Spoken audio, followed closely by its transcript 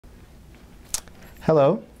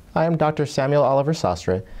Hello, I am Dr. Samuel Oliver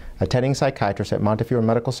Sostre, attending psychiatrist at Montefiore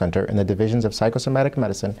Medical Center in the divisions of Psychosomatic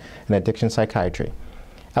Medicine and Addiction Psychiatry.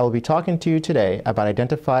 I will be talking to you today about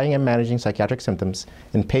identifying and managing psychiatric symptoms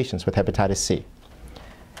in patients with hepatitis C.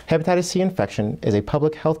 Hepatitis C infection is a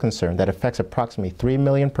public health concern that affects approximately 3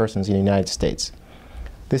 million persons in the United States.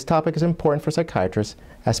 This topic is important for psychiatrists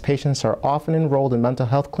as patients are often enrolled in mental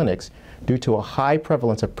health clinics due to a high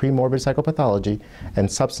prevalence of premorbid psychopathology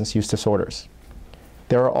and substance use disorders.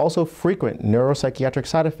 There are also frequent neuropsychiatric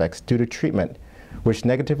side effects due to treatment, which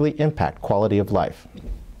negatively impact quality of life.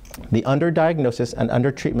 The underdiagnosis and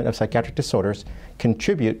undertreatment of psychiatric disorders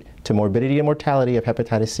contribute to morbidity and mortality of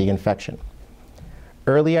hepatitis C infection.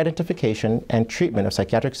 Early identification and treatment of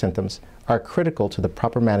psychiatric symptoms are critical to the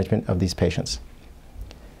proper management of these patients.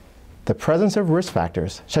 The presence of risk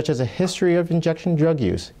factors, such as a history of injection drug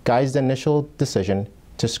use, guides the initial decision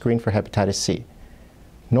to screen for hepatitis C.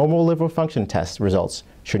 Normal liver function test results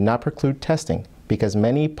should not preclude testing because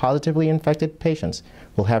many positively infected patients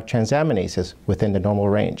will have transaminases within the normal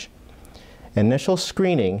range. Initial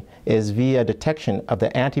screening is via detection of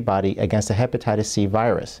the antibody against the hepatitis C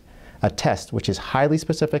virus, a test which is highly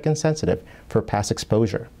specific and sensitive for past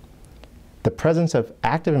exposure. The presence of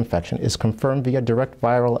active infection is confirmed via direct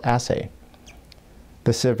viral assay.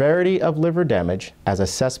 The severity of liver damage, as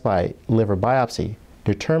assessed by liver biopsy,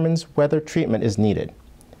 determines whether treatment is needed.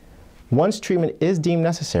 Once treatment is deemed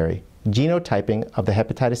necessary, genotyping of the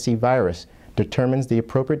hepatitis C virus determines the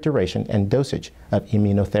appropriate duration and dosage of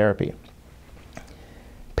immunotherapy.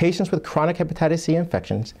 Patients with chronic hepatitis C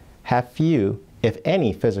infections have few, if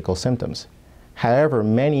any, physical symptoms. However,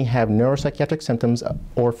 many have neuropsychiatric symptoms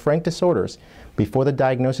or frank disorders before the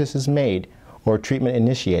diagnosis is made or treatment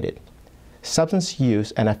initiated. Substance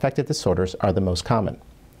use and affective disorders are the most common.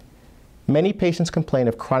 Many patients complain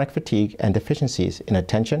of chronic fatigue and deficiencies in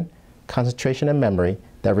attention, concentration, and memory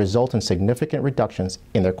that result in significant reductions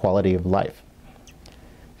in their quality of life.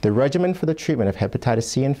 The regimen for the treatment of hepatitis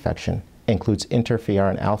C infection includes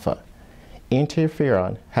interferon alpha.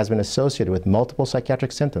 Interferon has been associated with multiple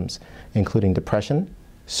psychiatric symptoms, including depression,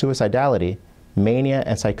 suicidality, mania,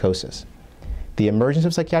 and psychosis. The emergence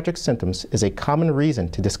of psychiatric symptoms is a common reason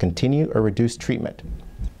to discontinue or reduce treatment.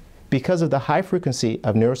 Because of the high frequency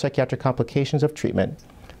of neuropsychiatric complications of treatment,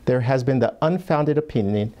 there has been the unfounded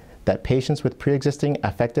opinion that patients with pre-existing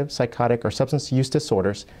affective, psychotic, or substance use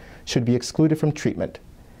disorders should be excluded from treatment.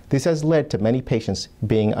 This has led to many patients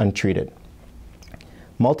being untreated.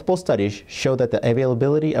 Multiple studies show that the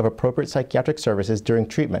availability of appropriate psychiatric services during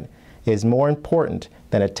treatment is more important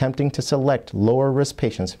than attempting to select lower-risk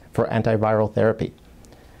patients for antiviral therapy.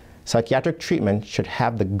 Psychiatric treatment should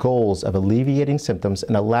have the goals of alleviating symptoms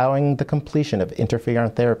and allowing the completion of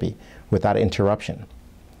interferon therapy without interruption.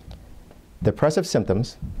 Depressive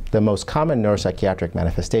symptoms, the most common neuropsychiatric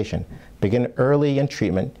manifestation, begin early in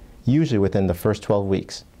treatment, usually within the first 12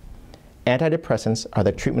 weeks. Antidepressants are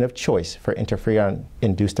the treatment of choice for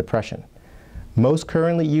interferon-induced depression. Most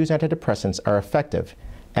currently used antidepressants are effective,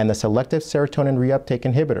 and the selective serotonin reuptake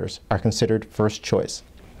inhibitors are considered first choice.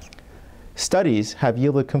 Studies have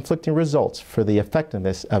yielded conflicting results for the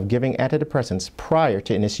effectiveness of giving antidepressants prior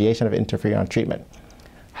to initiation of interferon treatment.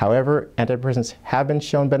 However, antidepressants have been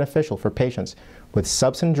shown beneficial for patients with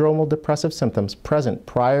subsyndromal depressive symptoms present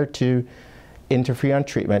prior to interferon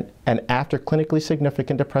treatment and after clinically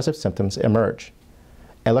significant depressive symptoms emerge.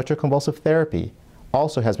 Electroconvulsive therapy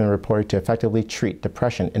also has been reported to effectively treat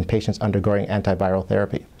depression in patients undergoing antiviral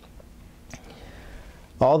therapy.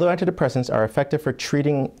 Although antidepressants are effective for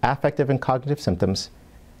treating affective and cognitive symptoms,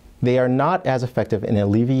 they are not as effective in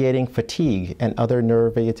alleviating fatigue and other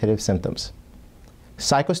neurovegetative symptoms.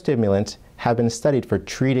 Psychostimulants have been studied for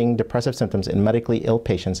treating depressive symptoms in medically ill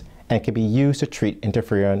patients and can be used to treat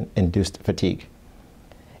interferon-induced fatigue.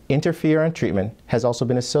 Interferon treatment has also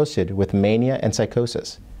been associated with mania and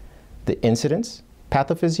psychosis. The incidence,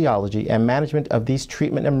 pathophysiology, and management of these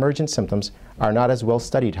treatment-emergent symptoms are not as well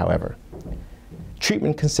studied, however.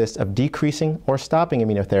 Treatment consists of decreasing or stopping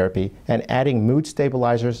immunotherapy and adding mood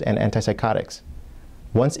stabilizers and antipsychotics.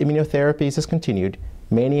 Once immunotherapy is discontinued,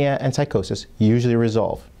 mania and psychosis usually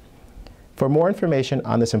resolve. For more information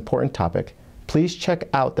on this important topic, please check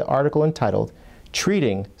out the article entitled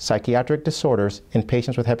Treating Psychiatric Disorders in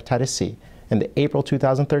Patients with Hepatitis C in the April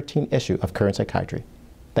 2013 issue of Current Psychiatry.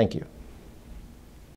 Thank you.